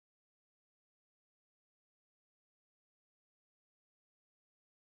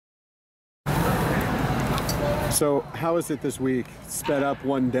So how is it this week? Sped up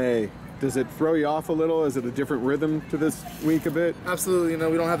one day. Does it throw you off a little? Is it a different rhythm to this week a bit? Absolutely.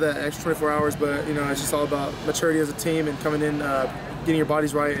 We don't have that extra 24 hours, but it's just all about maturity as a team and coming in, getting your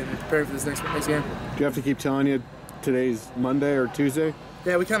bodies right and preparing for this next game. Do you have to keep telling you today's Monday or Tuesday?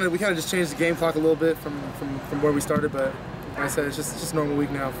 Yeah, we kind of just changed the game clock a little bit from where we started, but like I said, it's just a normal week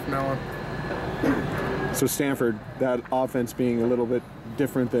now from now on. So Stanford, that offense being a little bit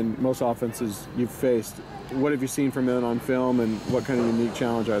different than most offenses you've faced, what have you seen from them on film, and what kind of unique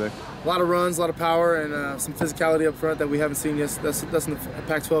challenge are they? A lot of runs, a lot of power, and some physicality up front that we haven't seen yet. That's in the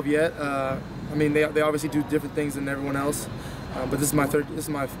Pac-12 yet. I mean, they obviously do different things than everyone else, but this is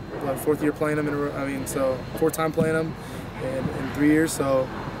my fourth year playing them. So fourth time playing them in 3 years. So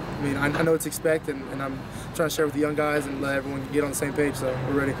I mean, I know what to expect, and I'm trying to share with the young guys and let everyone get on the same page. So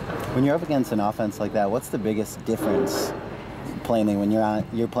we're ready. When you're up against an offense like that, what's the biggest difference? Playing when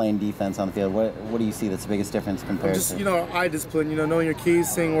you're playing defense on the field, what do you see that's the biggest difference compared to? Eye discipline, knowing your keys,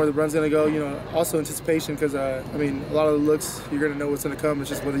 seeing where the run's going to go, also anticipation, because a lot of the looks, you're going to know what's going to come. It's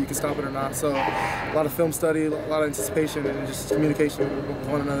just whether you can stop it or not. So a lot of film study, a lot of anticipation, and just communication with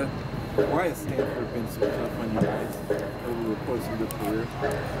one another. Why has Stanford been so tough on you guys over the course of your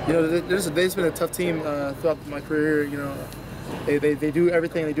career? They've been a tough team throughout my career. They do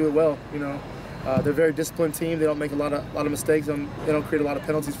everything, they do it well. They're a very disciplined team. They don't make a lot of mistakes. They don't create a lot of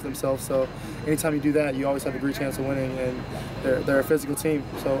penalties for themselves. So anytime you do that, you always have a great chance of winning. And they're a physical team.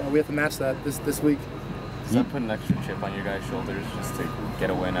 So we have to match that this week. Does that put an extra chip on your guys' shoulders just to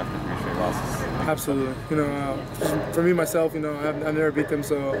get a win after 3 straight losses? Absolutely. For me myself, I've never beat them.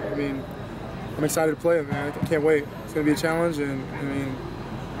 So I mean, I'm excited to play them, man. I can't wait. It's going to be a challenge, and I mean,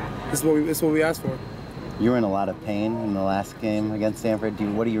 this is what we asked for. You were in a lot of pain in the last game against Stanford.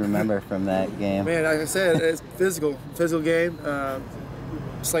 What do you remember from that game? Man, like I said, it's physical game,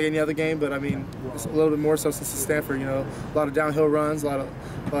 just like any other game. But I mean, it's a little bit more so since it's Stanford. A lot of downhill runs, a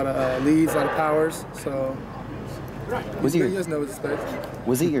lot of leads, a lot of powers. So you guys know what to expect.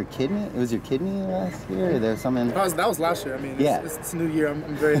 Was it your kidney? It was your kidney last year? Or there was something? That was last year. I mean, it's a new year. I'm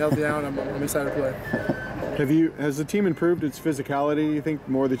very healthy now, and I'm excited to play. Has the team improved its physicality, you think,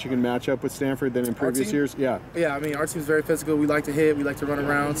 more that you can match up with Stanford than in previous years? Yeah. Yeah, I mean, our team's very physical. We like to hit. We like to run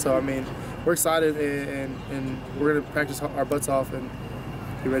around. So, I mean, we're excited, and we're going to practice our butts off and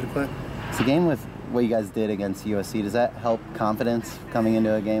be ready to play. It's a game with what you guys did against USC. Does that help confidence coming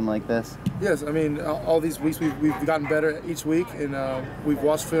into a game like this? Yes. I mean, all these weeks we've gotten better each week, and we've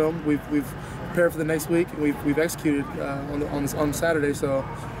watched film. We've prepared for the next week, and we've executed on Saturday. So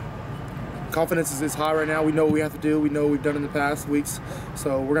confidence is high right now. We know what we have to do. We know what we've done in the past weeks.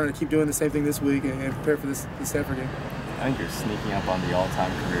 So we're going to keep doing the same thing this week and prepare for this Stanford game. I think you're sneaking up on the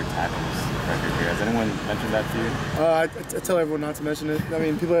all-time career tackles record here. Has anyone mentioned that to you? I tell everyone not to mention it. I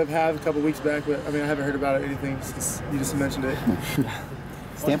mean, people have a couple weeks back, but I mean, I haven't heard about it or anything since you just mentioned it.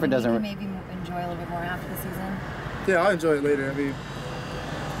 Stanford doesn't. Maybe enjoy a little bit more after the season. Yeah, I'll enjoy it later.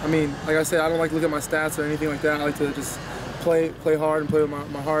 I mean, like I said, I don't like to look at my stats or anything like that. I like to just play hard and play with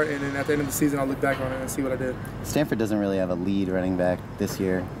my heart, and then at the end of the season, I'll look back on it and see what I did. Stanford doesn't really have a lead running back this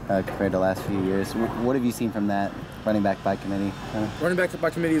year compared to the last few years. What have you seen from that running back by committee? Running back by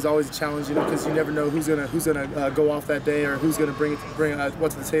committee is always a challenge, because you never know who's gonna go off that day or who's gonna bring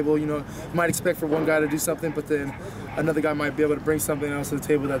what to the table. You might expect for one guy to do something, but then another guy might be able to bring something else to the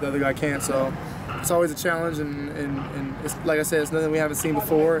table that the other guy can't. So it's always a challenge, and it's, like I said, it's nothing we haven't seen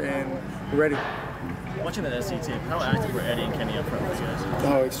before, and we're ready. Watching that SC tape, how active were Eddie and Kenny up front with you guys?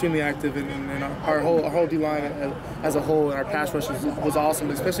 Oh, extremely active, and our whole D-line as a whole, and our pass rush was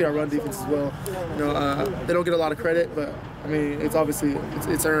awesome, especially our run defense as well. They don't get a lot of credit, but I mean, it's obviously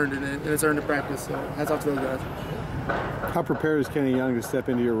it's earned, and it's earned in practice. So hats off to those guys. How prepared is Kenny Young to step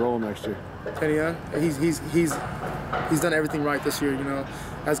into your role next year? Kenny Young, he's done everything right this year.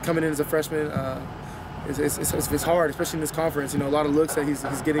 As coming in as a freshman. It's hard, especially in this conference. A lot of looks that he's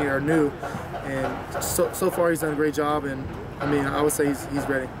getting are new, and so far he's done a great job. And I mean, I would say he's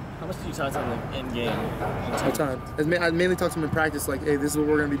ready. How much did you talk to him in game? All time. I mainly talked to him in practice, like, hey, this is what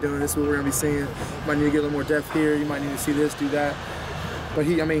we're going to be doing. This is what we're going to be seeing. You might need to get a little more depth here. You might need to see this, do that. But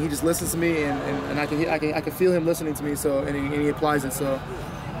he just listens to me, and I can feel him listening to me. So and he applies it. So,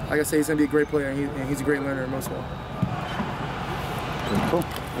 like I say, he's going to be a great player, and he's a great learner most of all. Cool.